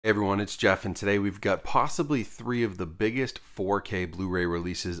Hey everyone, it's Jeff, and today we've got possibly three of the biggest 4K Blu-ray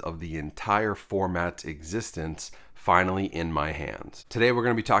releases of the entire format's existence finally in my hands. Today we're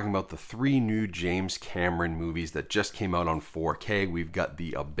going to be talking about the three new James Cameron movies that just came out on 4K. We've got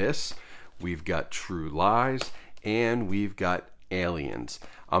The Abyss, we've got True Lies, and we've got Aliens.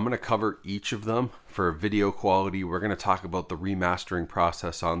 I'm going to cover each of them for video quality. We're going to talk about the remastering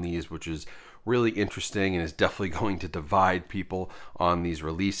process on these, which is really interesting and is definitely going to divide people on these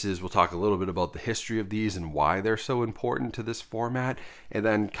releases. We'll talk a little bit about the history of these and why they're so important to this format, and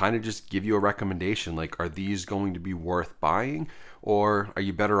then kind of just give you a recommendation, like, are these going to be worth buying, or are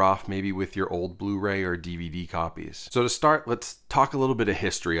you better off maybe with your old Blu-ray or DVD copies? So to start, let's talk a little bit of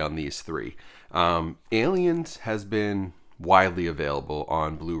history on these three. Aliens has been widely available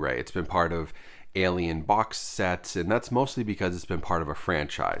on Blu-ray. It's been part of Alien box sets, and that's mostly because it's been part of a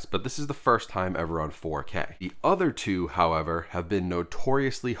franchise, but this is the first time ever on 4K. The other two, however, have been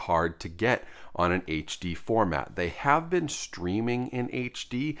notoriously hard to get on an HD format. They have been streaming in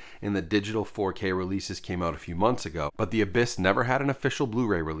HD, and the digital 4K releases came out a few months ago, but The Abyss never had an official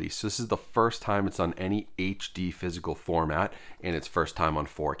Blu-ray release, so this is the first time it's on any HD physical format, and its first time on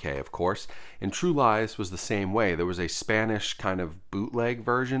 4K, of course. And True Lies was the same way. There was a Spanish kind of bootleg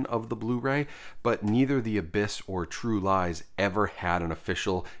version of the Blu-ray, but neither The Abyss or True Lies ever had an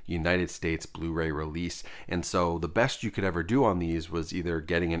official United States Blu-ray release, and so the best you could ever do on these was either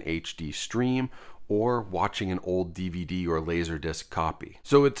getting an HD stream or watching an old DVD or Laserdisc copy.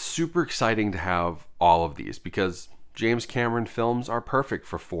 So it's super exciting to have all of these because James Cameron films are perfect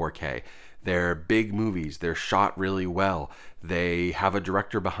for 4K. They're big movies, they're shot really well, they have a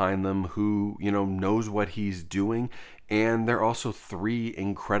director behind them who, knows what he's doing, and they're also three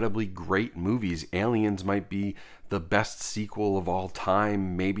incredibly great movies. Aliens might be the best sequel of all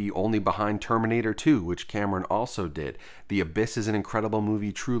time, maybe only behind Terminator 2, which Cameron also did. The Abyss is an incredible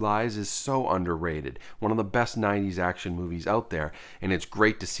movie. True Lies is so underrated. One of the best 90s action movies out there, and it's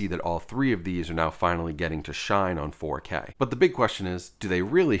great to see that all three of these are now finally getting to shine on 4K. But the big question is, do they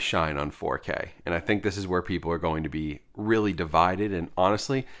really shine on 4K? And I think this is where people are going to be really divided, and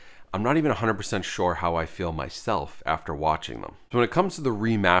honestly, I'm not even 100% sure how I feel myself after watching them. So when it comes to the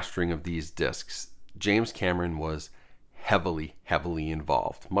remastering of these discs, James Cameron was heavily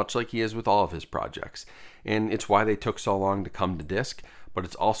involved, much like he is with all of his projects. And it's why they took so long to come to disc, but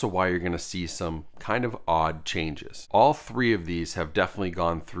it's also why you're going to see some kind of odd changes. All three of these have definitely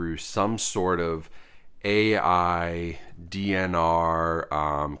gone through some sort of AI,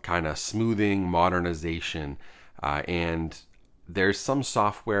 DNR, kind of smoothing, modernization, and there's some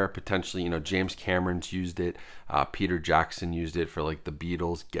software potentially, James Cameron's used it, Peter Jackson used it for like the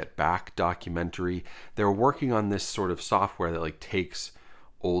Beatles Get Back documentary. They're working on this sort of software that like takes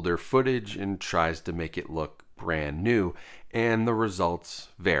older footage and tries to make it look brand new, and the results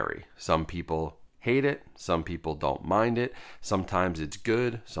vary. Some people hate it, some people don't mind it, sometimes it's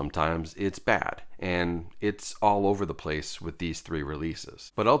good, sometimes it's bad, and it's all over the place with these three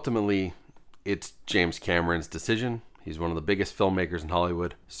releases. But ultimately, it's James Cameron's decision. He's one of the biggest filmmakers in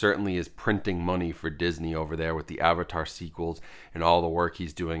Hollywood, certainly is printing money for Disney over there with the Avatar sequels and all the work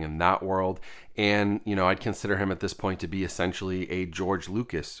he's doing in that world. And, I'd consider him at this point to be essentially a George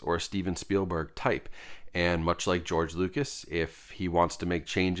Lucas or a Steven Spielberg type. And much like George Lucas, if he wants to make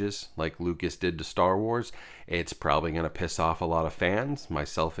changes like Lucas did to Star Wars, it's probably going to piss off a lot of fans,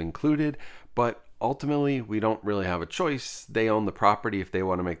 myself included. But ultimately, we don't really have a choice. They own the property. If they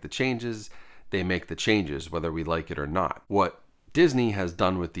want to make the changes, they make the changes, whether we like it or not. What Disney has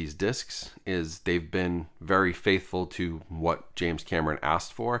done with these discs is they've been very faithful to what James Cameron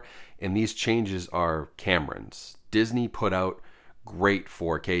asked for, and these changes are Cameron's. Disney put out great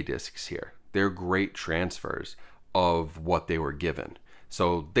 4K discs here. They're great transfers of what they were given.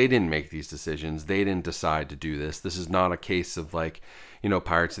 So they didn't make these decisions. They didn't decide to do this. This is not a case of like,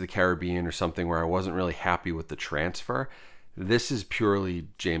 Pirates of the Caribbean or something where I wasn't really happy with the transfer. This is purely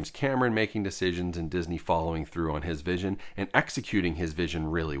James Cameron making decisions and Disney following through on his vision and executing his vision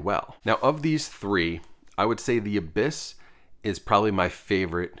really well. Now, of these three, I would say The Abyss is probably my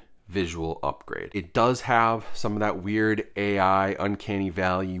favorite visual upgrade. It does have some of that weird AI, uncanny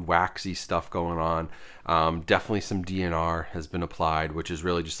valley, waxy stuff going on. Definitely some DNR has been applied, which is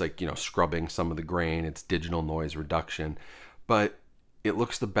really just like, scrubbing some of the grain. It's digital noise reduction. But it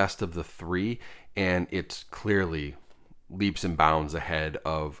looks the best of the three, and it's clearly leaps and bounds ahead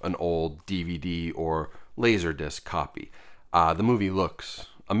of an old DVD or Laserdisc copy. The movie looks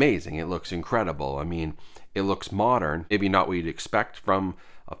amazing. It looks incredible. I mean, it looks modern, maybe not what you'd expect from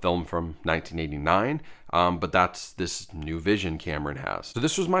a film from 1989, but that's this new vision Cameron has. So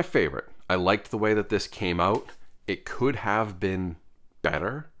this was my favorite. I liked the way that this came out. It could have been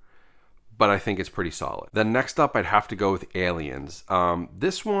better, but I think it's pretty solid. Then next up, I'd have to go with Aliens.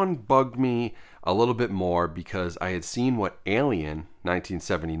 This one bugged me a little bit more because I had seen what Alien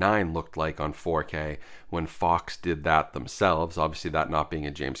 1979 looked like on 4K when Fox did that themselves. Obviously, that not being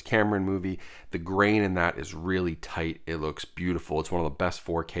a James Cameron movie. The grain in that is really tight. It looks beautiful. It's one of the best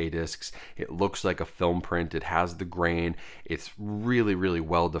 4K discs. It looks like a film print. It has the grain. It's really, really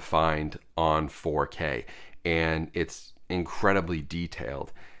well defined on 4K, and it's incredibly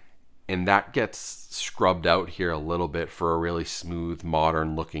detailed. And that gets scrubbed out here a little bit for a really smooth,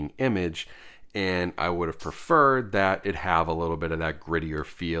 modern looking image. And I would have preferred that it have a little bit of that grittier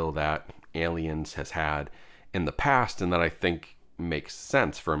feel that Aliens has had in the past, and that I think makes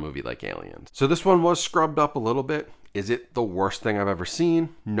sense for a movie like Aliens. So this one was scrubbed up a little bit. Is it the worst thing I've ever seen?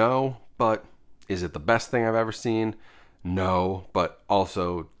 No. But is it the best thing I've ever seen? No. But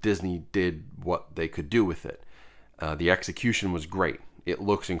also Disney did what they could do with it. The execution was great. It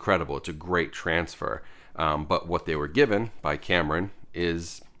looks incredible. It's a great transfer. But what they were given by Cameron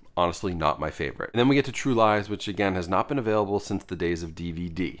is honestly not my favorite. And then we get to True Lies, which again has not been available since the days of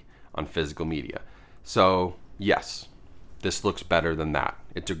DVD on physical media. So yes, this looks better than that.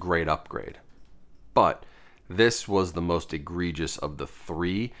 It's a great upgrade. But this was the most egregious of the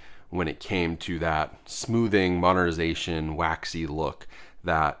three when it came to that smoothing, modernization, waxy look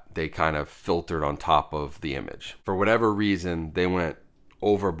that they kind of filtered on top of the image. For whatever reason, they went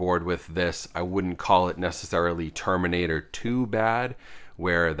overboard with this. I wouldn't call it necessarily Terminator 2 bad,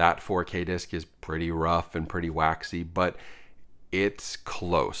 where that 4K disc is pretty rough and pretty waxy, but it's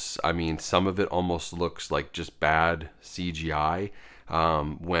close. I mean, some of it almost looks like just bad CGI,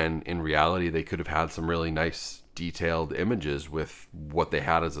 when in reality they could have had some really nice detailed images with what they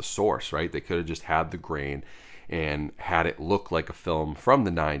had as a source, right? They could have just had the grain and had it look like a film from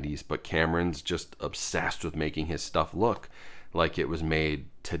the 90s, but Cameron's just obsessed with making his stuff look like it was made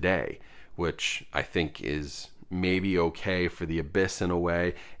today, which I think is maybe okay for The Abyss in a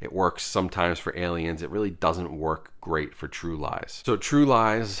way. It works sometimes for Aliens. It really doesn't work great for True Lies. So True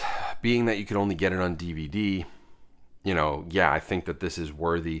Lies, being that you could only get it on DVD, you know, yeah, I think that this is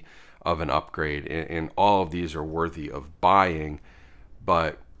worthy of an upgrade, and all of these are worthy of buying,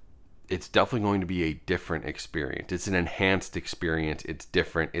 but it's definitely going to be a different experience. It's an enhanced experience. It's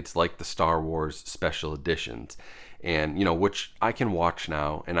different. It's like the Star Wars special editions, and you know, which I can watch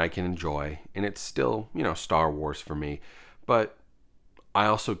now and I can enjoy, and it's still, you know, Star Wars for me. But I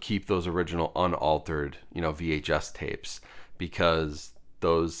also keep those original unaltered, you know, VHS tapes because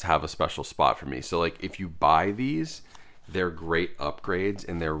those have a special spot for me. So like if you buy these, they're great upgrades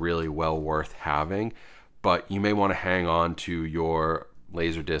and they're really well worth having, but you may want to hang on to your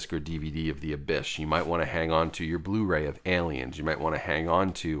Laserdisc or DVD of The Abyss. You might want to hang on to your Blu-ray of Aliens. You might want to hang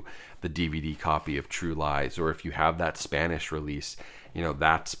on to the DVD copy of True Lies, or if you have that Spanish release, you know,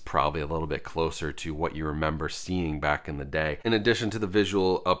 that's probably a little bit closer to what you remember seeing back in the day. In addition to the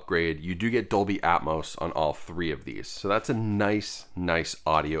visual upgrade, you do get Dolby Atmos on all three of these. So that's a nice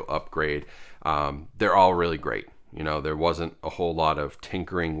audio upgrade. They're all really great. You know, there wasn't a whole lot of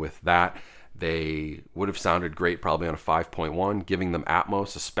tinkering with that. They would have sounded great probably on a 5.1, giving them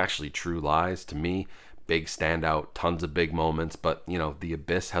Atmos, especially True Lies, to me, big standout, tons of big moments. But, you know, The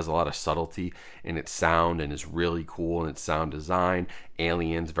Abyss has a lot of subtlety in its sound and is really cool in its sound design.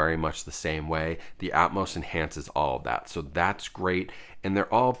 Aliens, very much the same way. The Atmos enhances all of that. So that's great. And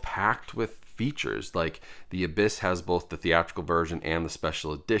they're all packed with features. Like The Abyss has both the theatrical version and the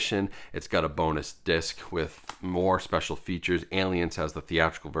special edition. It's got a bonus disc with more special features. Aliens has the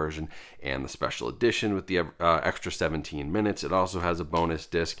theatrical version and the special edition with the extra 17 minutes. It also has a bonus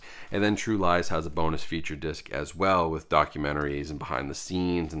disc. And then True Lies has a bonus feature disc as well with documentaries and behind the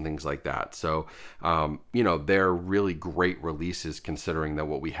scenes and things like that. So, you know, they're really great releases considering that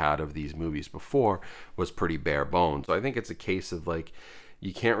what we had of these movies before was pretty bare bones. So I think it's a case of like,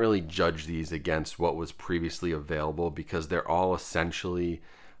 you can't really judge these against what was previously available because they're all essentially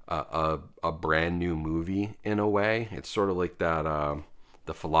a brand new movie in a way. It's sort of like that,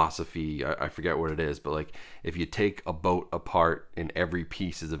 the philosophy, I forget what it is, but like if you take a boat apart and every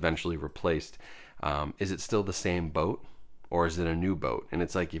piece is eventually replaced, is it still the same boat or is it a new boat? And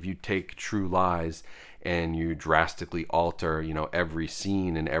it's like if you take True Lies and you drastically alter, you know, every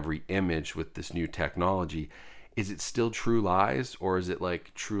scene and every image with this new technology, is it still True Lies or is it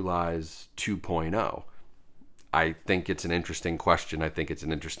like True Lies 2.0? I think it's an interesting question. I think it's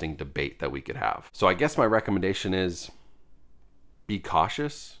an interesting debate that we could have. So I guess my recommendation is be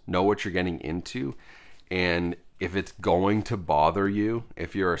cautious, know what you're getting into, and if it's going to bother you,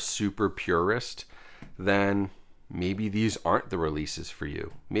 if you're a super purist, then maybe these aren't the releases for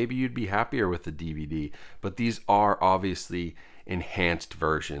you. Maybe you'd be happier with the DVD, but these are obviously enhanced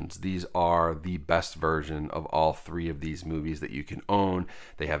versions. These are the best version of all three of these movies that you can own.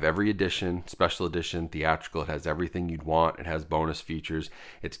 They have every edition, special edition, theatrical. It has everything you'd want. It has bonus features.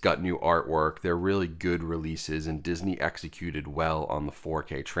 It's got new artwork. They're really good releases, and Disney executed well on the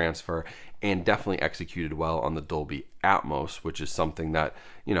 4K transfer and definitely executed well on the Dolby Atmos, which is something that,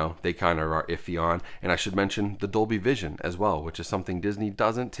 you know, they kind of are iffy on. And I should mention the Dolby Vision as well, which is something Disney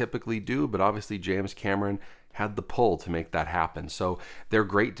doesn't typically do, but obviously James Cameron had the pull to make that happen. So they're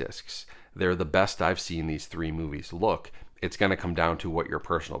great discs. They're the best I've seen these three movies look. It's going to come down to what your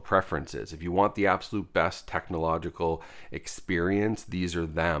personal preference is. If you want the absolute best technological experience, these are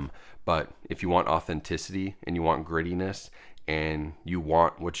them. But if you want authenticity and you want grittiness and you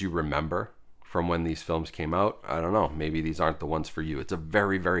want what you remember from when these films came out, I don't know, maybe these aren't the ones for you. It's a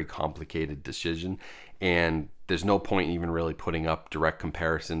very, very complicated decision, and there's no point in even really putting up direct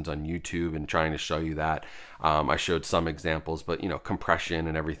comparisons on YouTube and trying to show you that. I showed some examples, but you know, compression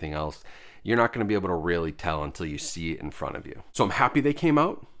and everything else, you're not going to be able to really tell until you see it in front of you. So I'm happy they came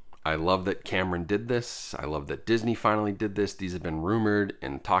out. I love that Cameron did this. I love that Disney finally did this. These have been rumored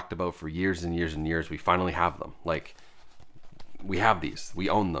and talked about for years and years and years. We finally have them. Like, we have these. We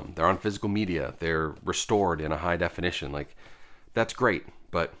own them. They're on physical media. They're restored in a high definition. Like, that's great.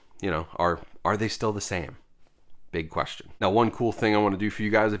 But, you know, are they still the same? Big question. Now, one cool thing I want to do for you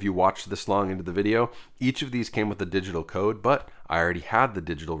guys, if you watched this long into the video, each of these came with a digital code, but I already had the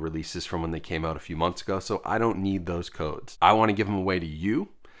digital releases from when they came out a few months ago, so I don't need those codes. I want to give them away to you.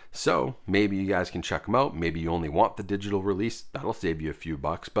 So maybe you guys can check them out. Maybe you only want the digital release. That'll save you a few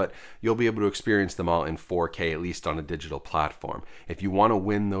bucks, but you'll be able to experience them all in 4K, at least on a digital platform. If you want to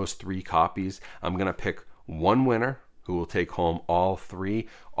win those 3 copies, I'm going to pick one winner who will take home all 3.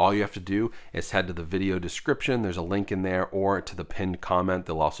 All you have to do is head to the video description. There's a link in there, or to the pinned comment.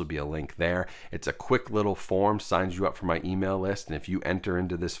 There'll also be a link there. It's a quick little form, signs you up for my email list, and if you enter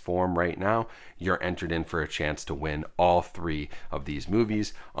into this form right now, you're entered in for a chance to win all 3 of these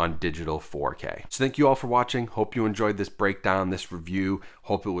movies on digital 4K. So thank you all for watching. Hope you enjoyed this breakdown, this review.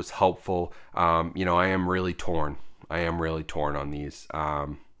 Hope it was helpful. You know, I am really torn. On these.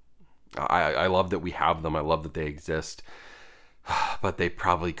 I love that we have them. I love that they exist, but they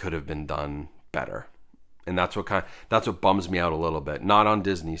probably could have been done better. And that's what bums me out a little bit. Not on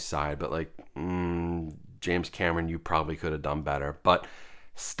Disney's side, but like, James Cameron, you probably could have done better, but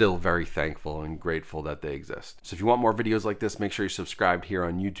still very thankful and grateful that they exist. So if you want more videos like this, make sure you're subscribed here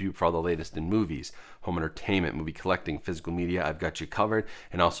on YouTube for all the latest in movies, home entertainment, movie collecting, physical media. I've got you covered.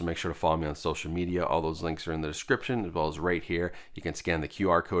 And also make sure to follow me on social media. All those links are in the description, as well as right here. You can scan the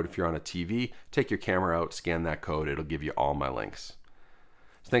QR code if you're on a TV. Take your camera out, scan that code. It'll give you all my links.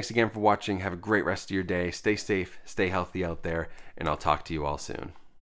 So thanks again for watching. Have a great rest of your day. Stay safe, stay healthy out there, and I'll talk to you all soon.